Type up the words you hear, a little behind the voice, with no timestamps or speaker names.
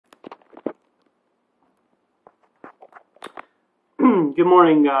Good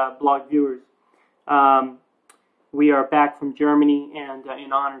morning, blog viewers. Um, we are back from Germany, and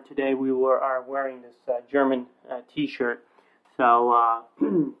in honor today, are wearing this German T-shirt. So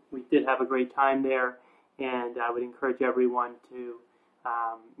we did have a great time there, and I would encourage everyone to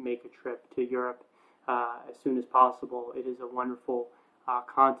make a trip to Europe as soon as possible. It is a wonderful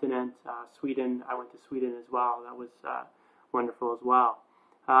continent. Sweden, I went to Sweden as well. That was wonderful as well.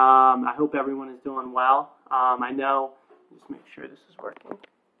 I hope everyone is doing well. I know. Just make sure this is working.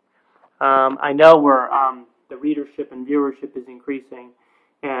 I know the readership and viewership is increasing,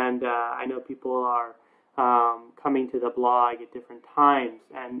 and I know people are coming to the blog at different times,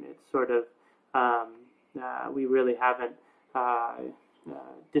 and it's sort of we really haven't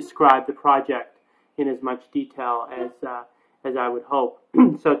described the project in as much detail as I would hope.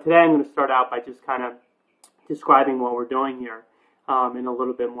 So today I'm going to start out by just kind of describing what we're doing here in a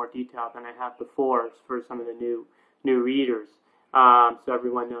little bit more detail than I have before for some of the new readers, so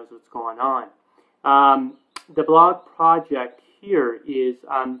everyone knows what's going on. The blog project here is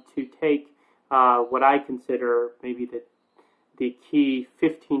to take what I consider maybe the key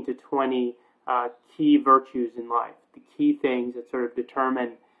 15 to 20 key virtues in life, the key things that sort of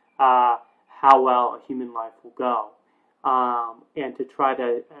determine how well a human life will go, and to try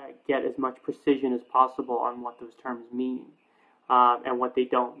to get as much precision as possible on what those terms mean and what they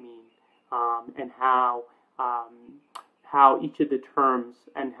don't mean, and how each of the terms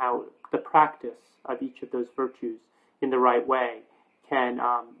and how the practice of each of those virtues in the right way can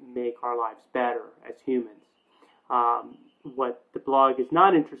make our lives better as humans. What the blog is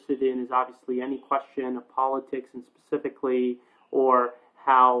not interested in is obviously any question of politics and specifically, or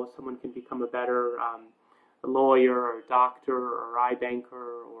how someone can become a better lawyer or a doctor or iBanker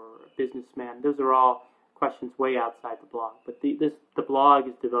or a businessman. Those are all questions way outside the blog. But the blog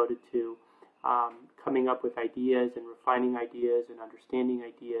is devoted to coming up with ideas and refining ideas and understanding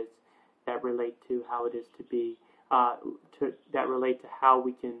ideas that relate to how it is to be, that relate to how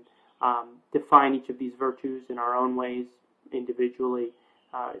we can define each of these virtues in our own ways individually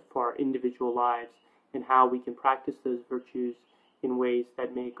for our individual lives, and how we can practice those virtues in ways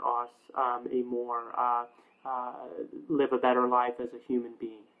that make us live a better life as a human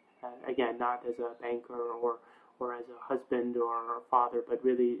being. Again, not as a banker or as a husband or a father, but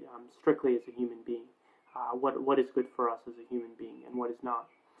really strictly as a human being. What is good for us as a human being and what is not.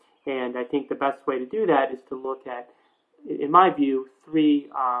 And I think the best way to do that is to look at, in my view, three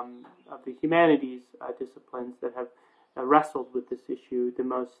of the humanities disciplines that have wrestled with this issue the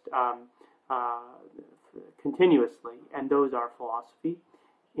most continuously, and those are philosophy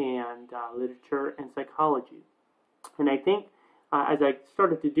and literature and psychology. And I think as I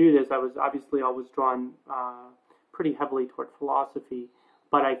started to do this, I was obviously always drawn pretty heavily toward philosophy,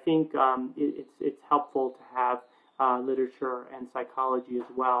 but I think it's helpful to have literature and psychology as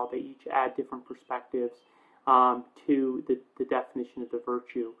well. They each add different perspectives to the definition of the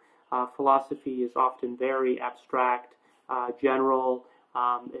virtue. Philosophy is often very abstract, general.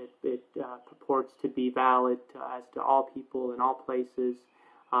 It purports to be valid as to all people in all places,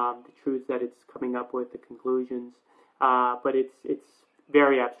 the truths that it's coming up with, the conclusions, but it's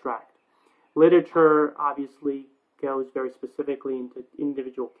very abstract. Literature obviously goes very specifically into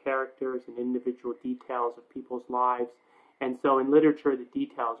individual characters and individual details of people's lives, and so in literature the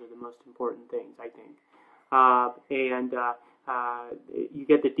details are the most important things, I think. You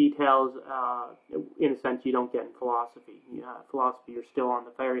get the details in a sense you don't get in philosophy. Philosophy, you're still on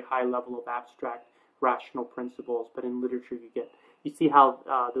the very high level of abstract rational principles, but in literature you see how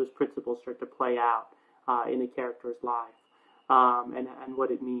those principles start to play out in a character's life, and what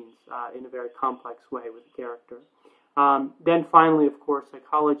it means in a very complex way with a character. Then finally, of course,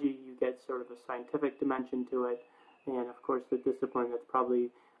 psychology, you get sort of a scientific dimension to it, and of course the discipline that's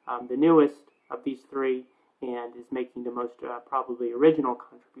probably the newest of these three and is making the most probably original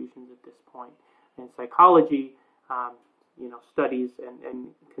contributions at this point. And psychology, studies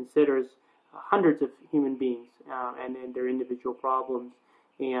and considers hundreds of human beings and their individual problems,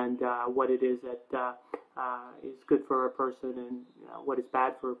 and what it is that is good for a person and what is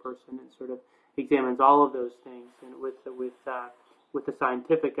bad for a person, and sort of examines all of those things and with the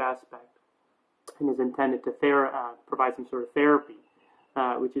scientific aspect, and is intended to provide some sort of therapy,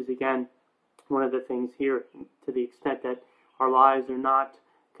 which is again one of the things here, to the extent that our lives are not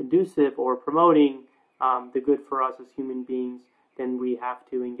conducive or promoting the good for us as human beings, then we have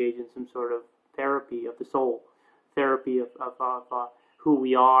to engage in some sort of therapy of the soul, therapy of who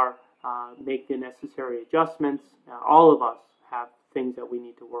we are, make the necessary adjustments. All of us have things that we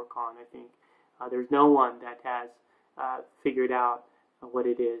need to work on, I think. There's no one that has figured out what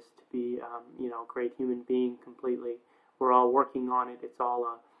it is to be, a great human being completely. We're all working on it. It's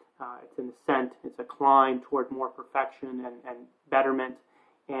all it's an ascent. It's a climb toward more perfection and betterment.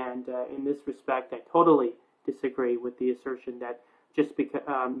 And in this respect, I totally disagree with the assertion that just because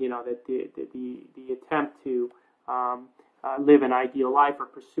that the attempt to live an ideal life or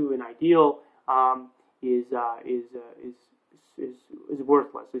pursue an ideal is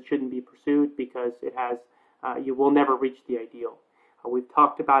worthless. It shouldn't be pursued because it has you will never reach the ideal. We've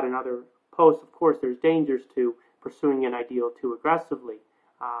talked about in other posts. Of course, there's dangers to pursuing an ideal too aggressively.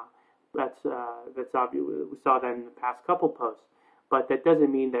 That's obvious. We saw that in the past couple posts. But that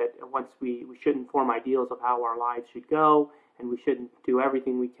doesn't mean that once we shouldn't form ideals of how our lives should go, and we shouldn't do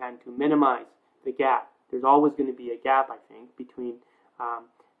everything we can to minimize the gap. There's always going to be a gap, I think, between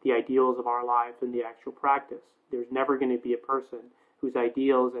the ideals of our lives and the actual practice. There's never going to be a person whose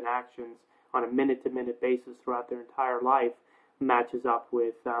ideals and actions on a minute-to-minute basis throughout their entire life matches up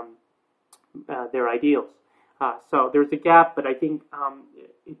with their ideals. So there's a gap, but I think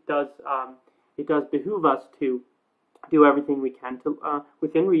it does behoove us to do everything we can to,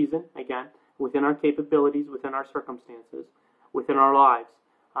 within reason, again, within our capabilities, within our circumstances, within our lives,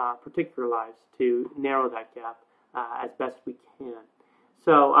 particular lives, to narrow that gap as best we can.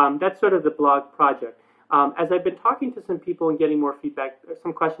 So that's sort of the blog project. As I've been talking to some people and getting more feedback,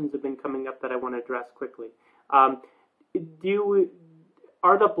 some questions have been coming up that I want to address quickly. Are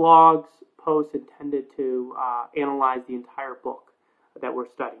the blogs posts intended to analyze the entire book that we're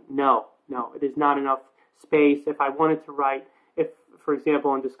studying? No, it is not enough space. If I wanted to write, for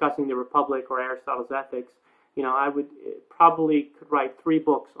example, in discussing the Republic or Aristotle's Ethics, I would probably could write 3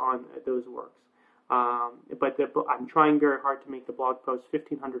 books on those works. But I'm trying very hard to make the blog post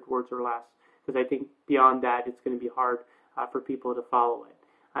 1,500 words or less, because I think beyond that it's going to be hard for people to follow it,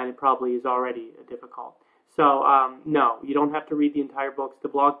 and it probably is already difficult. So no, you don't have to read the entire books. The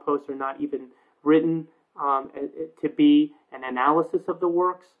blog posts are not even written to be an analysis of the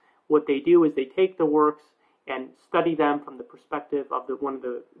works. What they do is they take the works and study them from the perspective of one of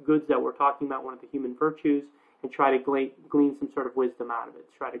the goods that we're talking about, one of the human virtues, and try to glean some sort of wisdom out of it.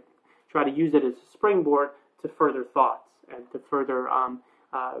 Try to use it as a springboard to further thoughts and to further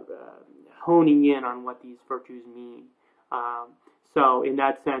honing in on what these virtues mean. So in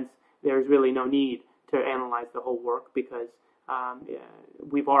that sense, there's really no need to analyze the whole work, because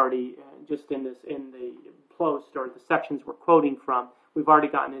we've already just in the post or the sections we're quoting from, we've already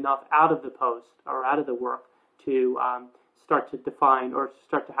gotten enough out of the post or out of the work to start to define or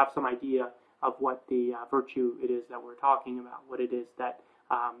start to have some idea of what the virtue it is that we're talking about, what it is that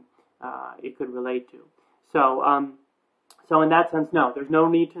it could relate to. So in that sense, no, there's no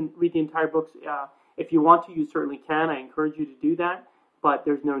need to read the entire books. If you want to, you certainly can. I encourage you to do that, but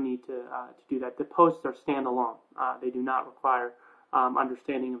there's no need to do that. The posts are standalone. They do not require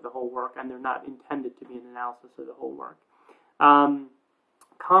understanding of the whole work, and they're not intended to be an analysis of the whole work.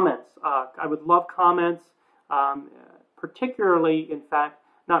 Comments. I would love comments, particularly, in fact,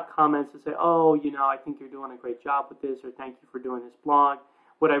 not comments to say, oh, I think you're doing a great job with this, or thank you for doing this blog.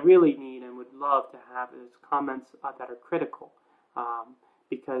 What I really need and would love to have is comments that are critical,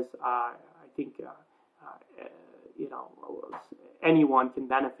 because I think anyone can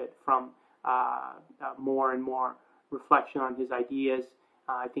benefit from more and more reflection on his ideas.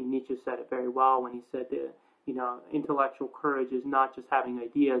 I think Nietzsche said it very well when he said that intellectual courage is not just having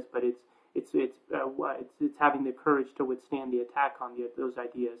ideas, but it's having the courage to withstand the attack on those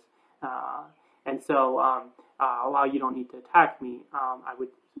ideas. And so, while you don't need to attack me, I would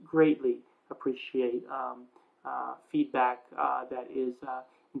greatly appreciate feedback that is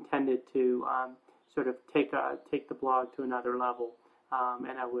intended to sort of take the blog to another level.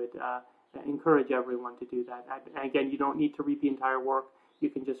 And I would encourage everyone to do that. And again, you don't need to read the entire work. You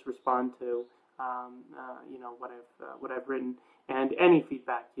can just respond to what I've written, and any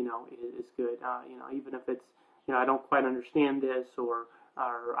feedback is good. Even if it's I don't quite understand this, or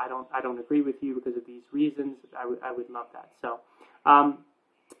I don't agree with you because of these reasons, I would love that. So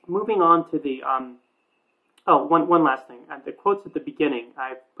moving on to the one last thing. The quotes at the beginning,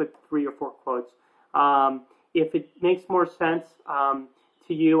 I put 3 or 4 quotes. If it makes more sense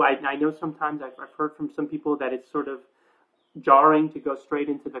to you, I know sometimes I've heard from some people that it's sort of jarring to go straight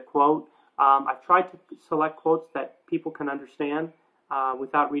into the quote. I've tried to select quotes that people can understand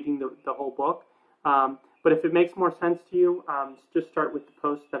without reading the whole book. But if it makes more sense to you, just start with the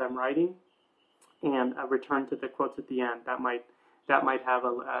post that I'm writing and return to the quotes at the end. That might have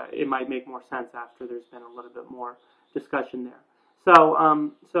it might make more sense after there's been a little bit more discussion there.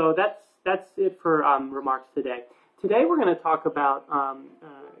 So that's it for remarks today. Today we're going to talk about,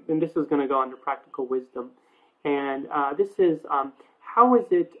 and this is going to go under practical wisdom, and this is how is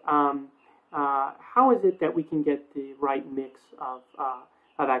it how is it that we can get the right mix of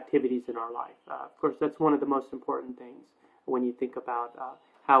activities in our life? Of course, that's one of the most important things when you think about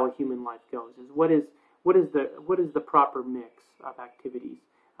how a human life goes. Is what is the proper mix of activities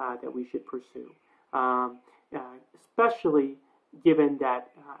that we should pursue, especially given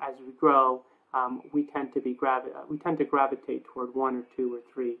that as we grow, we tend to gravitate toward one or two or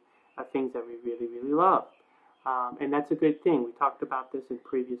three things that we really, really love. And that's a good thing. We talked about this in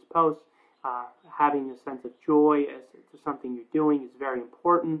previous posts. Having a sense of joy as to something you're doing is very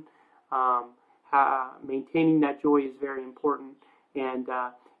important. Maintaining that joy is very important. And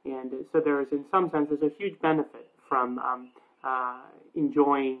so there is, in some sense, there's a huge benefit from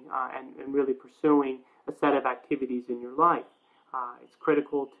enjoying and really pursuing a set of activities in your life. It's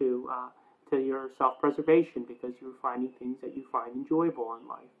critical to your self-preservation because you're finding things that you find enjoyable in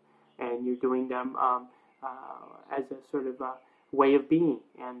life, and you're doing them as a sort of way of being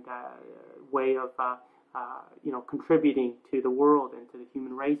and way of contributing to the world and to the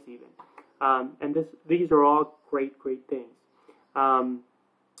human race even. And these are all great things.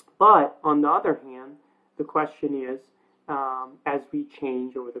 But on the other hand, the question is, as we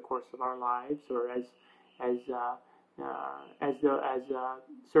change over the course of our lives, or as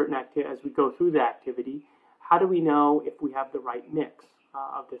we go through the activity, how do we know if we have the right mix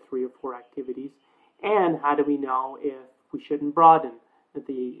of the 3 or 4 activities, and how do we know if we shouldn't broaden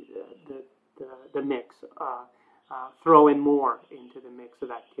the mix, throw in more into the mix of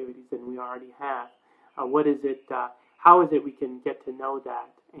activities than we already have? What is it? How is it we can get to know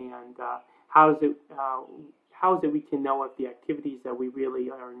that, and how is it we can know if the activities that we really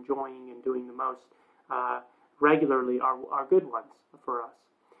are enjoying and doing the most regularly are good ones for us?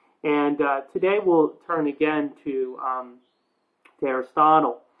 And today we'll turn again to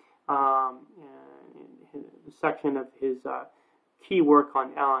Aristotle, the section of his key work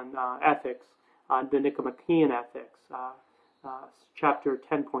on ethics, the Nichomachean ethics, chapter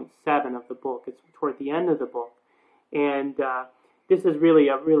 10.7 of the book. It's toward the end of the book, and this is really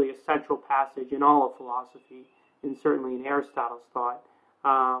a central passage in all of philosophy, and certainly in Aristotle's thought.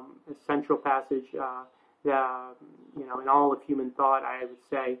 A central passage that in all of human thought, I would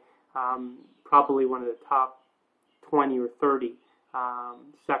say probably one of the top 20 or 30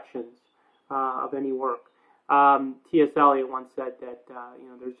 sections of any work. T.S. Eliot once said that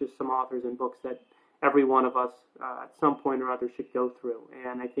there's just some authors and books that every one of us at some point or other should go through,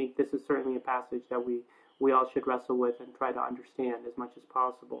 and I think this is certainly a passage that we all should wrestle with and try to understand as much as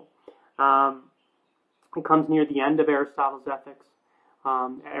possible. It comes near the end of Aristotle's Ethics.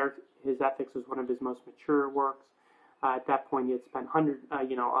 His Ethics was one of his most mature works. At that point, he had spent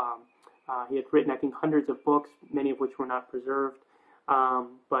he had written, I think, hundreds of books, many of which were not preserved,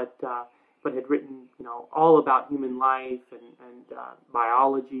 but had written, all about human life and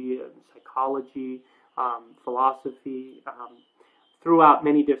biology and psychology, philosophy, throughout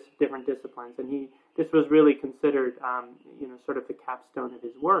many different disciplines. And this was really considered, sort of the capstone of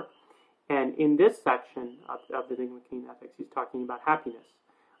his work. And in this section of the Nichomachean Ethics, he's talking about happiness.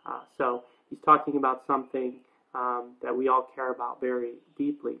 So he's talking about something that we all care about very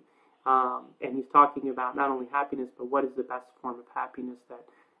deeply. And he's talking about not only happiness, but what is the best form of happiness that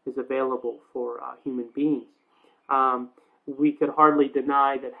is available for human beings. We could hardly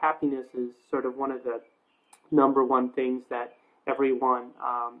deny that happiness is sort of one of the number one things that everyone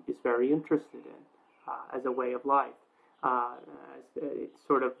is very interested in as a way of life. It's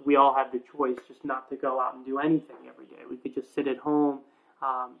sort of, we all have the choice just not to go out and do anything every day. We could just sit at home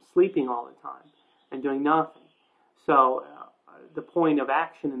sleeping all the time and doing nothing. So the point of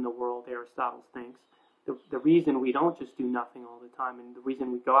action in the world, Aristotle thinks, the reason we don't just do nothing all the time, and the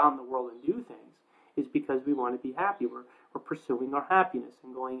reason we go out in the world and do things, is because we want to be happy. We're pursuing our happiness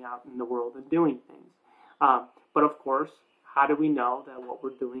and going out in the world and doing things. But of course, how do we know that what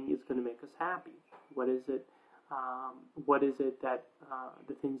we're doing is going to make us happy? What is it? What is it that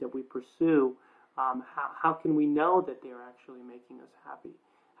the things that we pursue? How can we know that they're actually making us happy?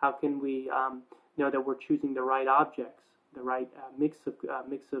 How can we know that we're choosing the right objects, the right mix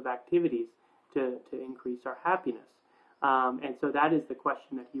of activities to increase our happiness? And so that is the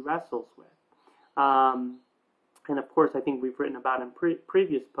question that he wrestles with. And of course, I think we've written about in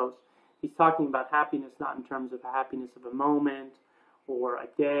previous posts. He's talking about happiness not in terms of a happiness of a moment or a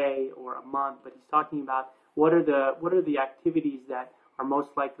day or a month, but he's talking about what are the activities that are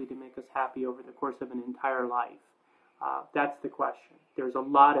most likely to make us happy over the course of an entire life. That's the question. There's a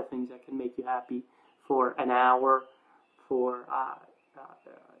lot of things that can make you happy for an hour, for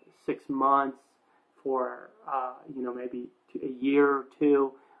 6 months, for maybe a year or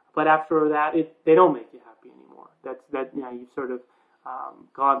two. But after that, they don't make you happy anymore. You've sort of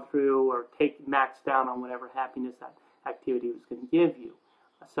gone through or maxed down on whatever happiness that activity was going to give you.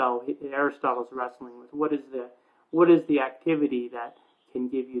 So Aristotle's wrestling with what is the activity that can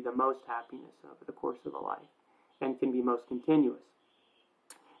give you the most happiness over the course of a life and can be most continuous.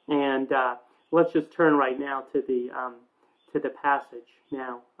 And let's just turn right now to the passage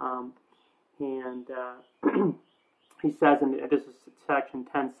now. He says, and this is section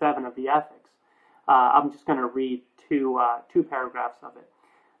 10.7 of the Ethics. I'm just going to read two paragraphs of it.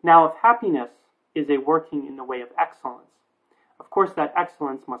 Now, if happiness is a working in the way of excellence, of course that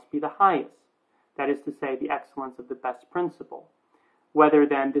excellence must be the highest. That is to say, the excellence of the best principle. Whether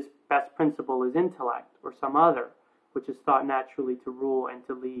then this best principle is intellect or some other, which is thought naturally to rule and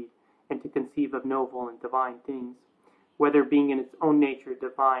to lead and to conceive of noble and divine things, whether being in its own nature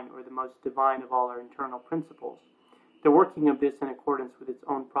divine or the most divine of all our internal principles, the working of this in accordance with its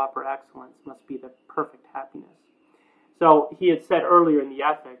own proper excellence must be the perfect happiness. So he had said earlier in the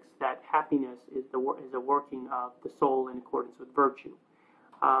Ethics that happiness is a working of the soul in accordance with virtue.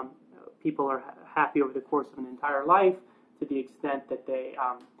 People are happy over the course of an entire life to the extent that they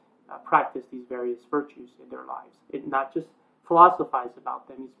practice these various virtues in their lives. It not just philosophize about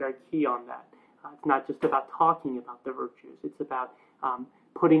them. He's very key on that. It's not just about talking about the virtues. It's about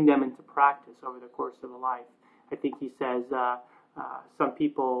putting them into practice over the course of a life. I think he says some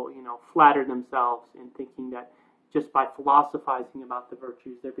people, flatter themselves in thinking that just by philosophizing about the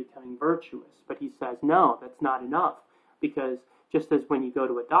virtues, they're becoming virtuous. But he says, no, that's not enough. Because just as when you go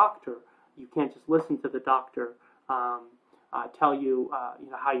to a doctor, you can't just listen to the doctor tell you,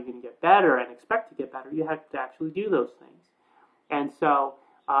 how you're going to get better and expect to get better. You have to actually do those things. And so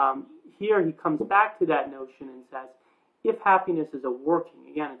here he comes back to that notion and says, if happiness is a working,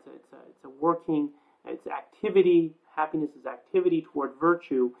 again, it's a working, it's activity. Happiness is activity toward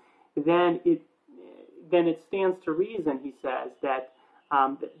virtue. Then it stands to reason, he says, that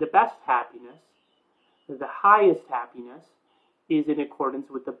the best happiness, the highest happiness, is in accordance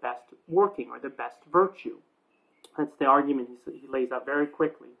with the best working or the best virtue. That's the argument he lays out very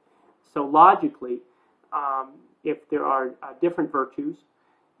quickly. So logically, if there are different virtues,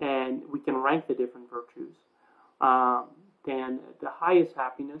 and we can rank the different virtues, then the highest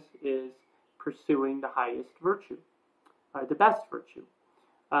happiness is pursuing the highest virtue, the best virtue,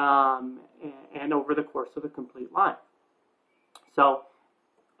 and over the course of a complete life. So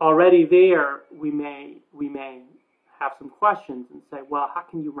already there, we may have some questions and say, well, how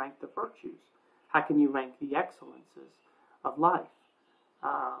can you rank the virtues? How can you rank the excellences of life?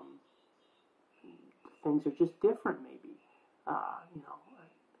 Things are just different, maybe.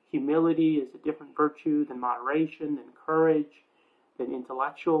 Humility is a different virtue than moderation, than courage, than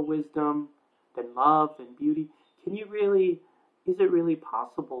intellectual wisdom, than love, than beauty. Is it really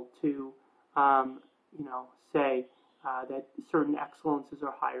possible to, say that certain excellences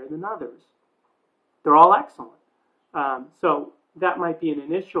are higher than others? They're all excellent. So that might be an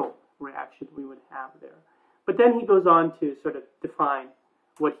initial reaction we would have there. But then he goes on to sort of define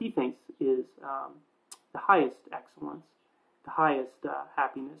what he thinks is the highest excellence, the highest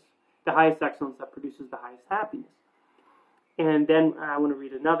happiness, the highest excellence that produces the highest happiness. And then I want to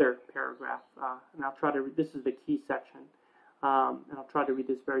read another paragraph, and I'll try to read, this is the key section, and I'll try to read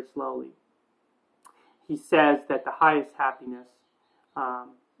this very slowly. He says that the highest happiness,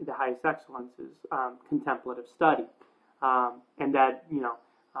 the highest excellence is contemplative study, and that,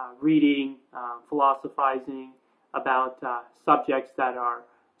 reading, philosophizing about subjects that are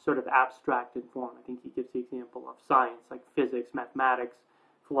sort of abstract in form. I think he gives the example of science, like physics, mathematics,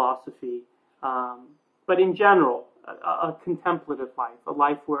 philosophy, but in general, a contemplative life, a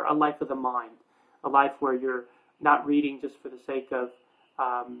life of the mind, a life where you're not reading just for the sake of,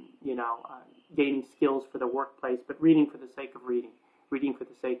 gaining skills for the workplace, but reading for the sake of reading for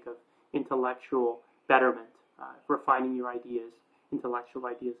the sake of intellectual betterment, refining your ideas, intellectual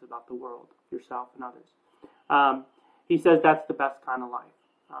ideas about the world, yourself and others. He says that's the best kind of life.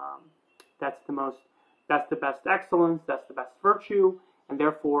 That's the best excellence, that's the best virtue, and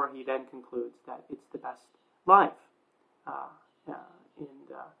therefore he then concludes that it's the best life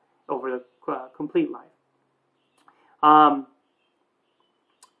over the complete life.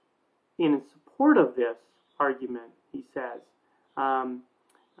 In support of this argument, he says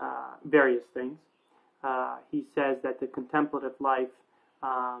various things. He says that the contemplative life,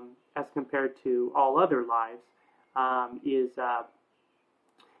 as compared to all other lives, is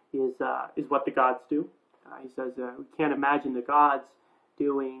what the gods do. He says we can't imagine the gods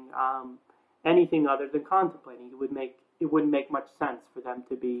doing anything other than contemplating. It wouldn't make much sense for them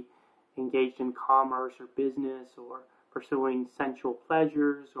to be engaged in commerce or business or pursuing sensual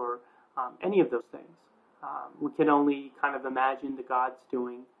pleasures or any of those things. We can only kind of imagine the gods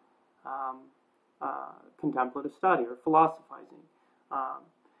doing contemplative study or philosophizing.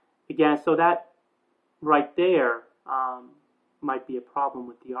 Again, so that right there might be a problem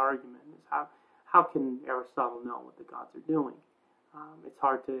with the argument. Is how can Aristotle know what the gods are doing? It's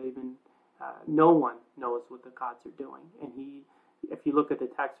hard to even. No one knows what the gods are doing, and if you look at the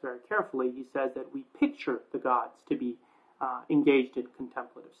text very carefully, he says that we picture the gods to be engaged in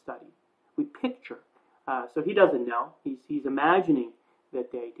contemplative study. We picture. So he doesn't know. He's imagining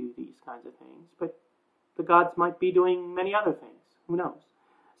that they do these kinds of things, but the gods might be doing many other things. Who knows?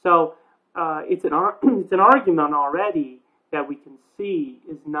 So it's an argument already that we can see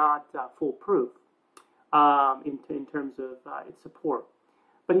is not foolproof in terms of its support.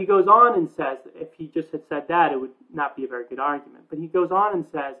 But he goes on and says, if he just had said that, it would not be a very good argument. But he goes on and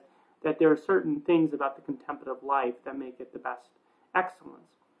says that there are certain things about the contemplative life that make it the best excellence.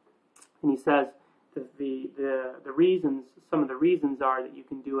 And he says that the reasons, some of the reasons are that you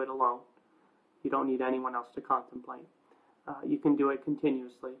can do it alone. You don't need anyone else to contemplate. You can do it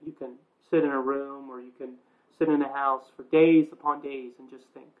continuously. You can sit in a room, or you can sit in a house for days upon days and just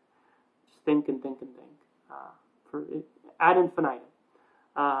think. Just think and think and think. Ad infinitum.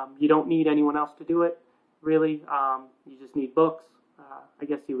 You don't need anyone else to do it, really. You just need books. I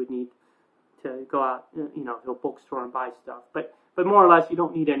guess you would need to go out, to a bookstore and buy stuff. But more or less, you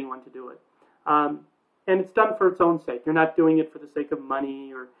don't need anyone to do it. And it's done for its own sake. You're not doing it for the sake of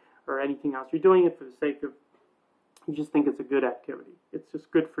money or anything else. You're doing it for the sake of, you just think it's a good activity. It's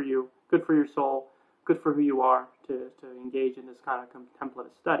just good for you, good for your soul, good for who you are to engage in this kind of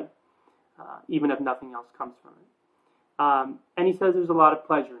contemplative study, even if nothing else comes from it. And he says there's a lot of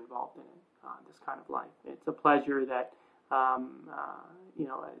pleasure involved in it, this kind of life. It's a pleasure that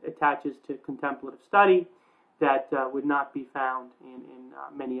attaches to contemplative study that would not be found in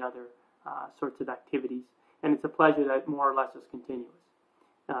many other sorts of activities. And it's a pleasure that more or less is continuous.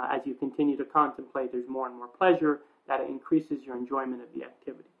 As you continue to contemplate, there's more and more pleasure that increases your enjoyment of the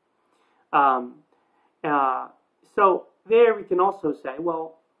activity. So there we can also say,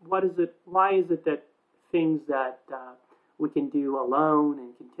 well, why is it that things that we can do alone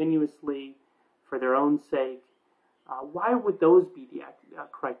and continuously for their own sake, why would those be the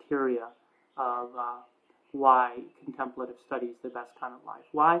criteria of why contemplative study is the best kind of life?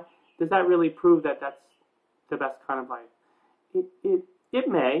 Why does that really prove that that's the best kind of life? It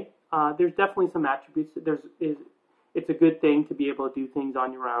may. There's definitely some attributes. It's a good thing to be able to do things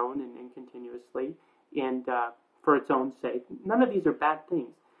on your own and continuously and for its own sake. None of these are bad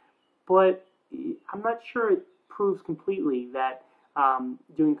things, but I'm not sure it proves completely that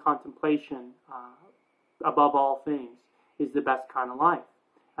doing contemplation above all things is the best kind of life,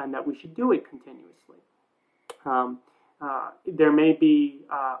 and that we should do it continuously. There may be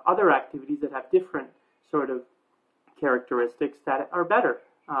other activities that have different sort of characteristics that are better.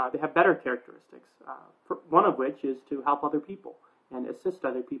 They have better characteristics, one of which is to help other people and assist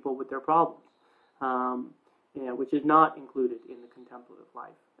other people with their problems, which is not included in the contemplative life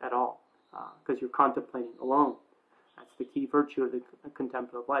at all, because you're contemplating alone. That's the key virtue of the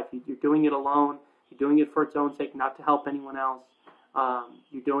contemplative life. You're doing it alone. You're doing it for its own sake, not to help anyone else.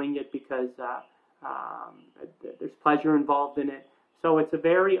 You're doing it because there's pleasure involved in it. So it's a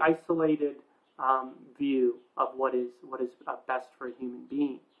very isolated view of what is best for a human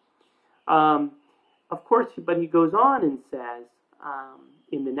being. Of course, but he goes on and says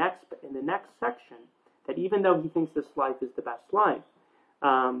in the next section that even though he thinks this life is the best life,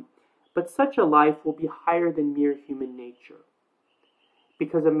 but such a life will be higher than mere human nature,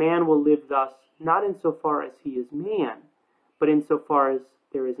 because a man will live thus not insofar as he is man, but insofar as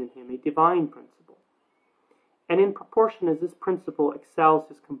there is in him a divine principle. And in proportion as this principle excels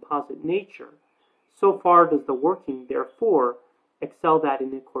his composite nature, so far does the working, therefore, excel that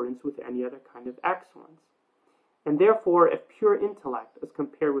in accordance with any other kind of excellence. And therefore, if pure intellect, as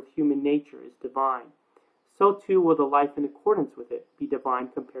compared with human nature, is divine, so too will the life in accordance with it be divine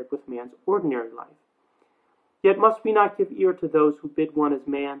compared with man's ordinary life. Yet must we not give ear to those who bid one as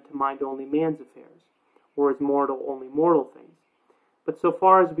man to mind only man's affairs, or as mortal only mortal things, but so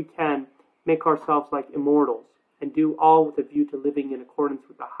far as we can, make ourselves like immortals, and do all with a view to living in accordance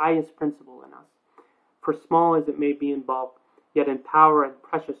with the highest principle in us. For small as it may be in bulk, yet in power and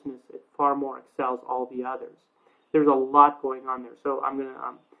preciousness it far more excels all the others. There's a lot going on there, so I'm going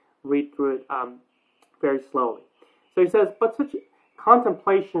to read through it very slowly. So he says, but such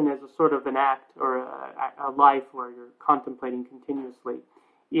contemplation as a sort of an act or a life where you're contemplating continuously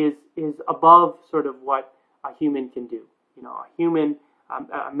is above sort of what a human can do.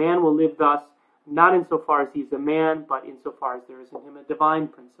 A man will live thus, not insofar as he's a man, but insofar as there is in him a divine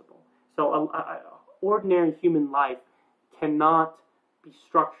principle. So ordinary human life cannot be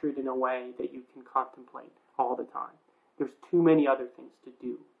structured in a way that you can contemplate all the time. There's too many other things to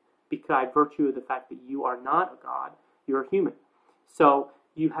do, because by virtue of the fact that you are not a god, you're a human. So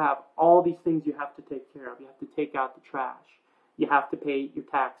you have all these things you have to take care of. You have to take out the trash. You have to pay your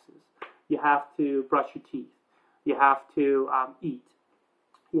taxes. You have to brush your teeth. You have to eat.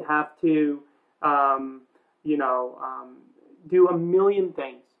 You have to, do a million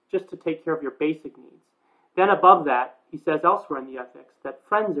things just to take care of your basic needs. Then above that, he says elsewhere in the ethics that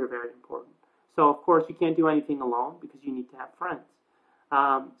friends are very important. So of course you can't do anything alone because you need to have friends.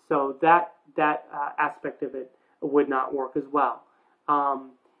 So that aspect of it would not work as well.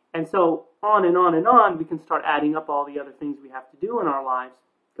 And so on and on and on, we can start adding up all the other things we have to do in our lives.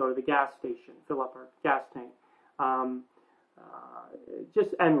 Go to the gas station, fill up our gas tank. Just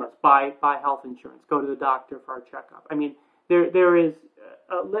endless. Buy health insurance. Go to the doctor for our checkup. I mean, there is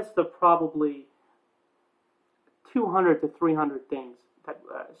a list of probably 200 to 300 things that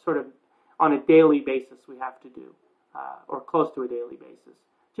sort of on a daily basis we have to do, or close to a daily basis,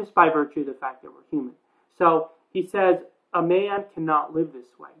 just by virtue of the fact that we're human. So he says a man cannot live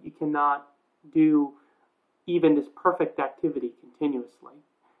this way. You cannot do even this perfect activity continuously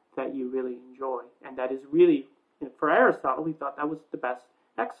that you really enjoy, and that is really, for Aristotle, he thought that was the best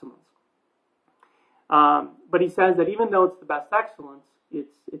excellence. But he says that even though it's the best excellence,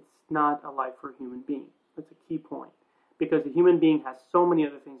 it's not a life for a human being. That's a key point, because the human being has so many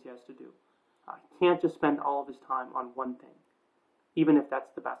other things he has to do. He can't just spend all of his time on one thing, even if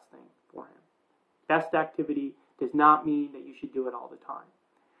that's the best thing for him. Best activity does not mean that you should do it all the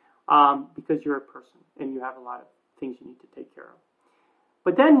time, because you're a person and you have a lot of things you need to take care of.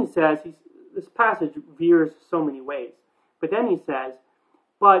 But then he says, this passage veers so many ways, but then he says,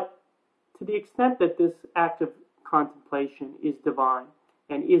 but to the extent that this act of contemplation is divine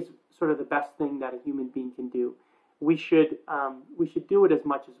and is sort of the best thing that a human being can do, we should do it as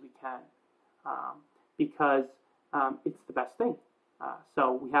much as we can, because it's the best thing.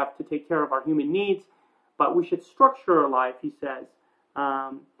 So we have to take care of our human needs, but we should structure our life, he says,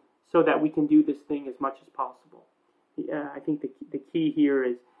 so that we can do this thing as much as possible. I think the key here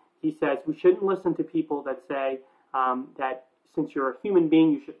is, he says, we shouldn't listen to people that say that since you're a human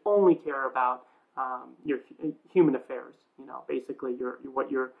being, you should only care about your human affairs. Basically your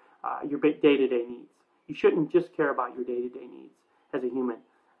day-to-day needs. You shouldn't just care about your day-to-day needs as a human,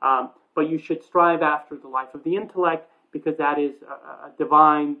 but you should strive after the life of the intellect, because that is a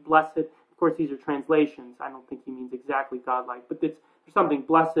divine, blessed. Of course, these are translations. I don't think he means exactly godlike, but there's something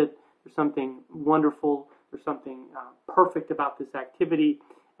blessed, there's something wonderful, there's something perfect about this activity,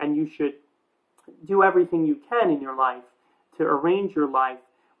 and you should do everything you can in your life to arrange your life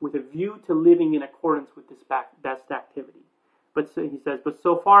with a view to living in accordance with this best activity. But so, he says, but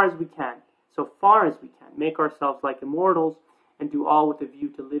so far as we can, make ourselves like immortals and do all with a view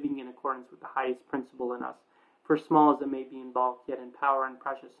to living in accordance with the highest principle in us. For small as it may be in bulk, yet in power and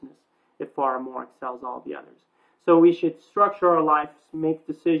preciousness, it far more excels all the others. So we should structure our lives, make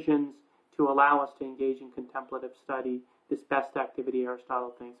decisions to allow us to engage in contemplative study, this best activity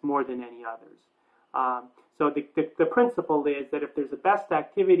Aristotle thinks, more than any others. So the principle is that if there's a best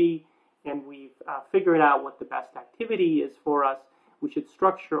activity and we've figured out what the best activity is for us, we should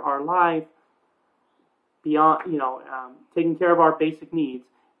structure our life beyond, taking care of our basic needs,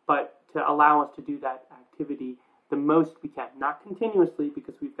 but to allow us to do that activity the most we can. Not continuously,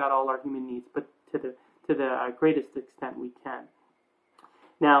 because we've got all our human needs, but to the greatest extent we can.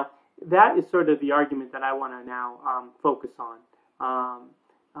 Now, that is sort of the argument that I want to now focus on.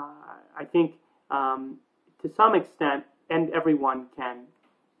 I think to some extent, and everyone can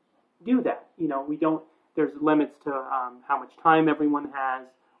do that. There's limits to how much time everyone has,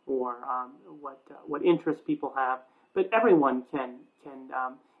 or what interests people have, but everyone can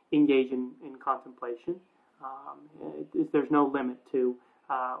engage in contemplation. There's no limit to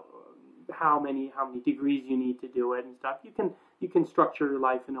how many degrees you need to do it and stuff. You can structure your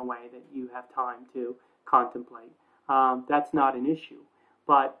life in a way that you have time to contemplate. That's not an issue.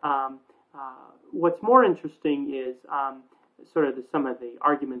 But what's more interesting is sort of some of the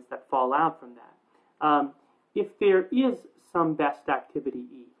arguments that fall out from that. If there is some best activity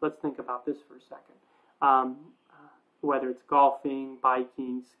E, let's think about this for a second. Whether it's golfing,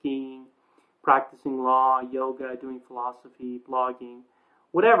 biking, skiing, practicing law, yoga, doing philosophy, blogging,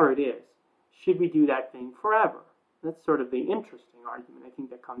 whatever it is, should we do that thing forever? That's sort of the interesting argument, I think,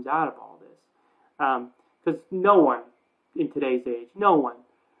 that comes out of all this. Because no one, in today's age, no one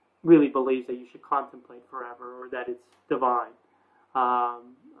really believes that you should contemplate forever or that it's divine.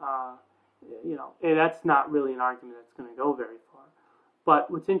 And that's not really an argument that's going to go very far. But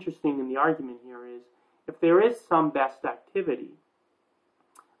what's interesting in the argument here is if there is some best activity,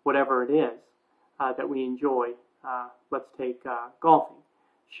 whatever it is, that we enjoy, let's take golfing.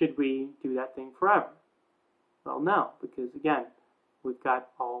 Should we do that thing forever? Well, no, because again, we've got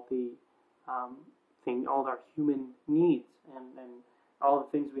all the all our human needs and all the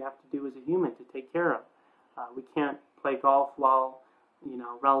things we have to do as a human to take care of. We can't play golf while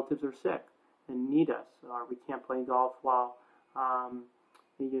relatives are sick and need us, or we can't play golf while our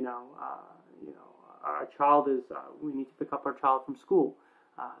child is. We need to pick up our child from school.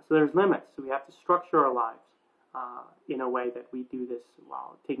 So there's limits. So we have to structure our lives in a way that we do this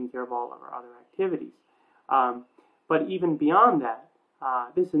while taking care of all of our other activities. But even beyond that,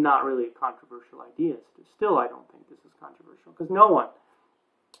 this is not really a controversial idea. Still, I don't think this is controversial because no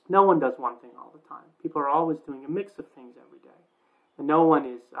one does one thing all the time. People are always doing a mix of things every day, and no one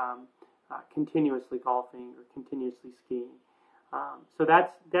is continuously golfing or continuously skiing. So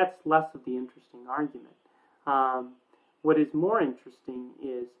that's less of the interesting argument. What is more interesting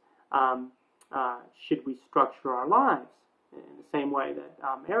is should we structure our lives in the same way that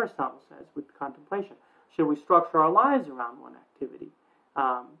Aristotle says with contemplation? Should we structure our lives around one activity?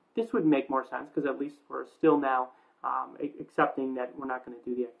 This would make more sense because at least we're still now accepting that we're not going to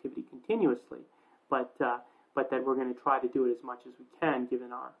do the activity continuously, but that we're going to try to do it as much as we can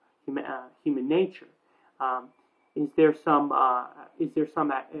given our human nature. If there is some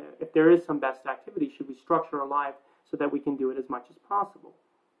best activity, should we structure our life so that we can do it as much as possible?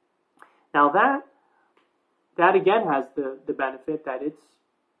 Now that again has the benefit that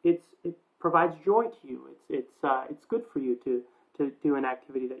it provides joy to you. It's good for you to do an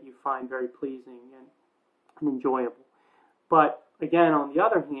activity that you find very pleasing and enjoyable. But again, on the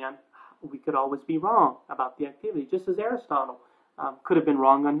other hand, we could always be wrong about the activity, just as Aristotle could have been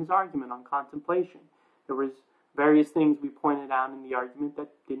wrong on his argument on contemplation. There was various things we pointed out in the argument that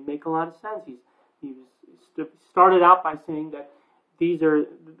didn't make a lot of sense. He started out by saying that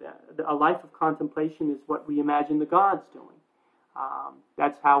a life of contemplation is what we imagine the gods doing.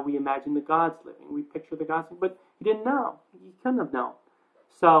 That's how we imagine the gods living. We picture the gods, but he didn't know. He couldn't have known.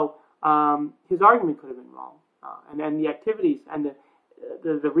 So his argument could have been wrong. And then the activities and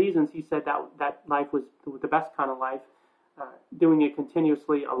the reasons he said that life was the best kind of life, doing it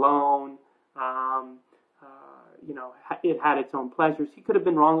continuously alone, it had its own pleasures. He could have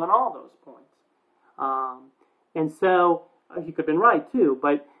been wrong on all those points. And so he could have been right too,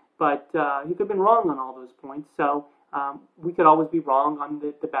 but he could have been wrong on all those points. So we could always be wrong on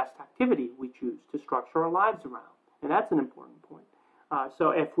the best activity we choose to structure our lives around. And that's an important point. So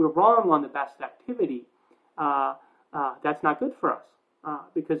if we're wrong on the best activity, that's not good for us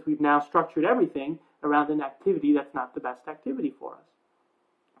because we've now structured everything around an activity that's not the best activity for us.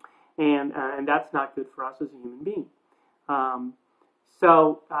 And that's not good for us as a human being.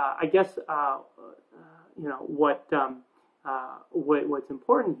 So I guess what's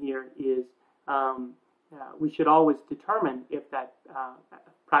important here is we should always determine if that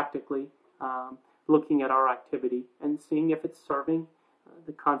practically looking at our activity and seeing if it's serving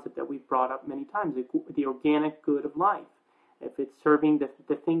the concept that we've brought up many times, the organic good of life. If it's serving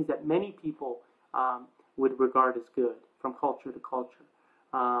the things that many people would regard as good from culture to culture.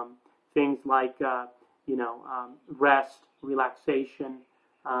 Things like rest, relaxation,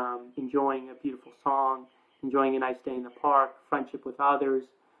 enjoying a beautiful song, enjoying a nice day in the park, friendship with others,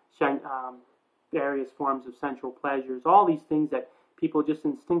 various forms of sensual pleasures, all these things that people just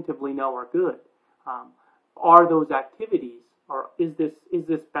instinctively know are good. Are those activities, or is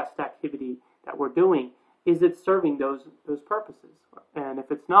this best activity that we're doing, is it serving those purposes? And if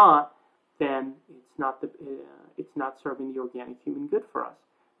it's not, then it's not serving the organic human good for us.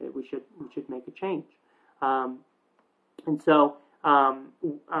 We should make a change. And so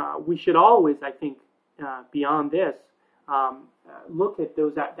we should always, I think, beyond this, look at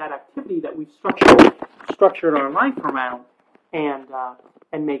that activity that we've structured our life around,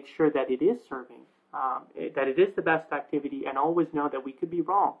 and make sure that it is serving, that it is the best activity, and always know that we could be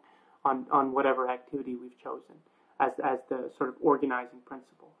wrong on whatever activity we've chosen as the sort of organizing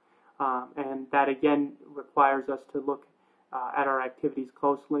principle. And that again requires us to look at our activities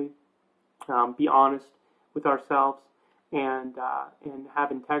closely, be honest with ourselves, and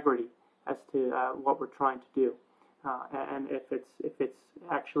have integrity as to what we're trying to do, and if it's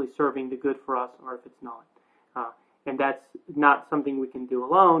actually serving the good for us or if it's not. And that's not something we can do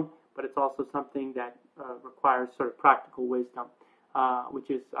alone, but it's also something that requires sort of practical wisdom, which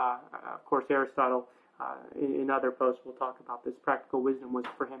is, of course, Aristotle. In other posts, we'll talk about this. Practical wisdom was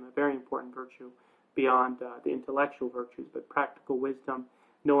for him a very important virtue beyond the intellectual virtues, but practical wisdom,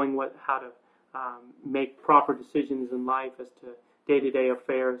 knowing how to make proper decisions in life as to day-to-day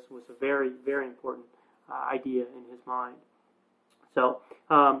affairs was a very, very important idea in his mind. So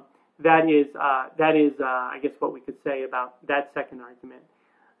that is, I guess, what we could say about that second argument.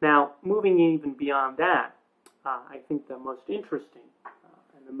 Now, moving even beyond that, I think the most interesting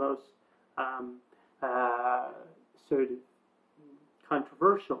and the most sort of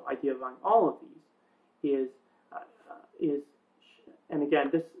controversial idea among all of these is, and again,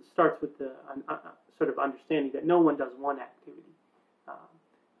 this starts with the sort of understanding that no one does one activity.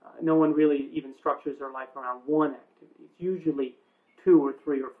 No one really even structures their life around one activity. It's usually 2 or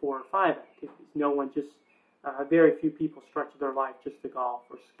 3 or 4 or 5 activities. No one just, very few people structure their life just to golf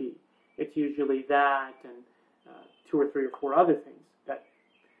or ski. It's usually that and 2 or 3 or 4 other things. That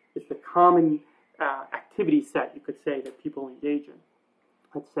is the common activity set, you could say, that people engage in.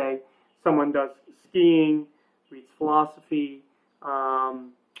 Let's say someone does skiing, reads philosophy,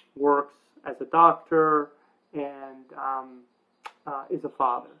 works as a doctor, and is a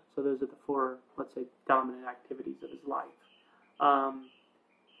father. So those are the 4, let's say, dominant activities of his life.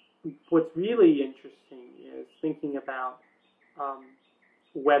 What's really interesting is thinking about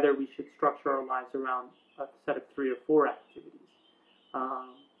whether we should structure our lives around a set of 3 or 4 activities.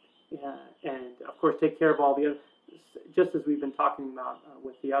 And of course, take care of all the other, just as we've been talking about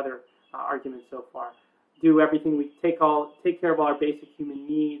with the other arguments so far. Do everything, we take care of all our basic human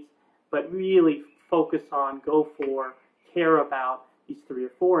needs, but really focus on, go for, care about these 3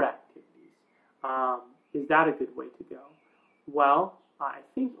 or 4 activities. Is that a good way to go? Well, I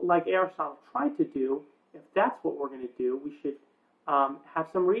think, like Aristotle tried to do, if that's what we're going to do, we should have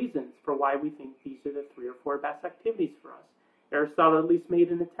some reasons for why we think these are the 3 or 4 best activities for us. Aristotle at least made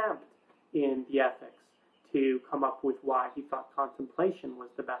an attempt in the Ethics to come up with why he thought contemplation was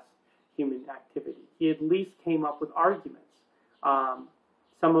the best human activity. He at least came up with arguments.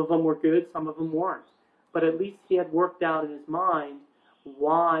 Some of them were good, some of them weren't. But at least he had worked out in his mind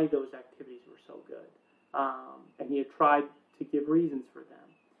why those activities were so good. And he had tried to give reasons for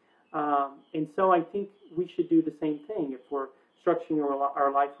them. And so I think we should do the same thing. If we're structuring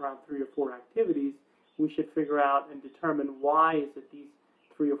our life around 3 or 4 activities, we should figure out and determine why is it these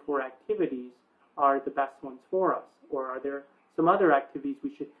 3 or 4 activities are the best ones for us. Or are there some other activities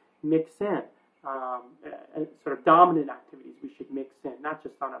we should mix in, sort of dominant activities we should mix in, not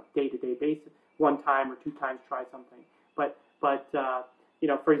just on a day-to-day basis, 1 time or 2 times try something, but you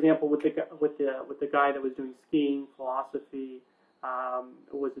know, for example, with the guy that was doing skiing, philosophy,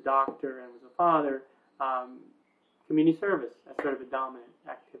 was a doctor and was a father, community service as sort of a dominant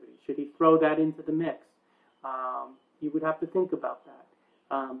activity. Should he throw that into the mix? He would have to think about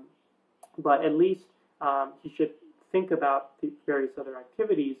that. But at least he should think about the various other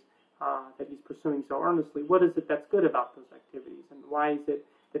activities that he's pursuing so earnestly. What is it that's good about those activities? And why is it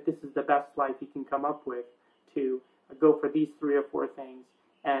that this is the best life he can come up with to go for these 3 or 4 things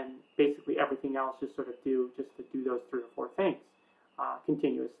and basically everything else just to do those 3 or 4 things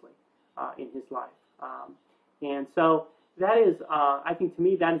continuously in his life. And so that is, I think to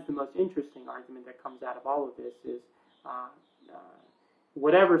me, that is the most interesting argument that comes out of all of this is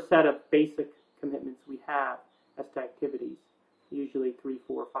whatever set of basic commitments we have as to activities, usually 3,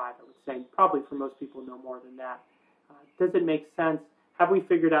 4, 5, I would say, probably for most people no more than that. Does it make sense? Have we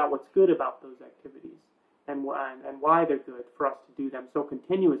figured out what's good about those activities and why they're good for us to do them so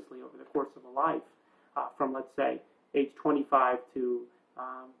continuously over the course of a life, from, let's say, age 25 to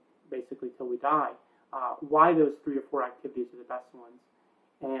basically till we die? Why those 3 or 4 activities are the best ones?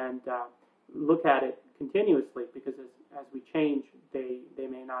 And look at it continuously, because as we change, they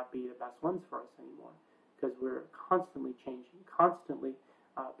may not be the best ones for us anymore, because we're constantly changing, constantly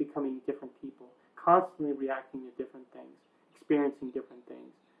becoming different people, constantly reacting to different things, experiencing different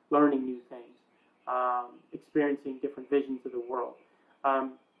things, learning new things, experiencing different visions of the world.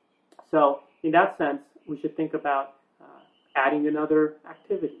 So in that sense, we should think about adding another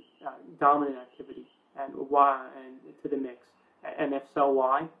activity, dominant activity, and why, and to the mix. And if so,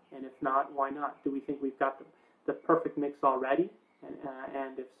 why? And if not, why not? Do we think we've got the perfect mix already?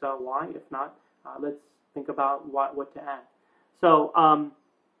 And if so, why? If not, let's think about what to add. So,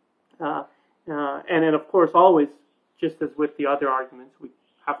 and then of course, always, just as with the other arguments, we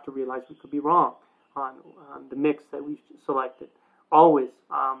have to realize we could be wrong on the mix that we've selected. Always,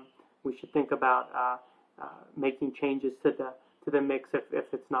 we should think about making changes to the mix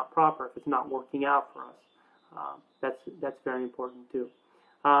if it's not proper, if it's not working out for us. That's very important too.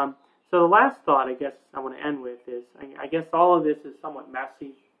 So the last thought I guess I want to end with is I guess all of this is somewhat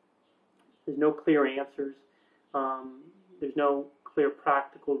messy. There's no clear answers. There's no clear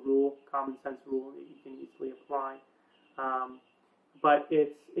practical rule, common sense rule that you can easily apply. But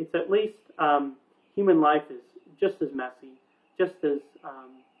it's at least human life is just as messy, just as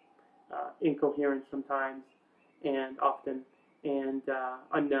incoherent sometimes and often and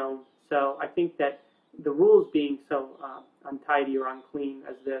unknown. So I think that the rules being so untidy or unclean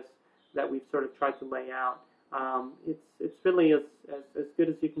as this that we've sort of tried to lay out, it's really as good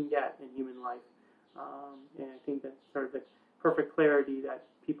as you can get in human life. And I think that sort of the perfect clarity that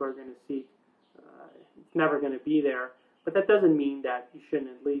people are going to seek, it's never going to be there. But that doesn't mean that you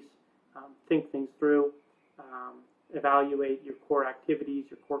shouldn't at least think things through, evaluate your core activities,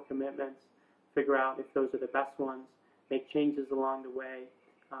 your core commitments, figure out if those are the best ones, make changes along the way,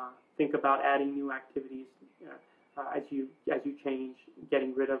 think about adding new activities as you change,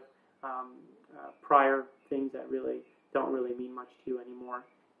 getting rid of prior things that really don't really mean much to you anymore.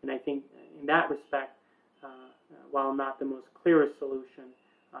 And I think in that respect, while not the most clearest solution,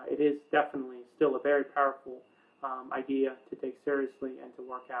 it is definitely still a very powerful idea to take seriously and to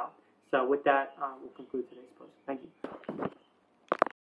work out. So with that, we'll conclude today's post. Thank you.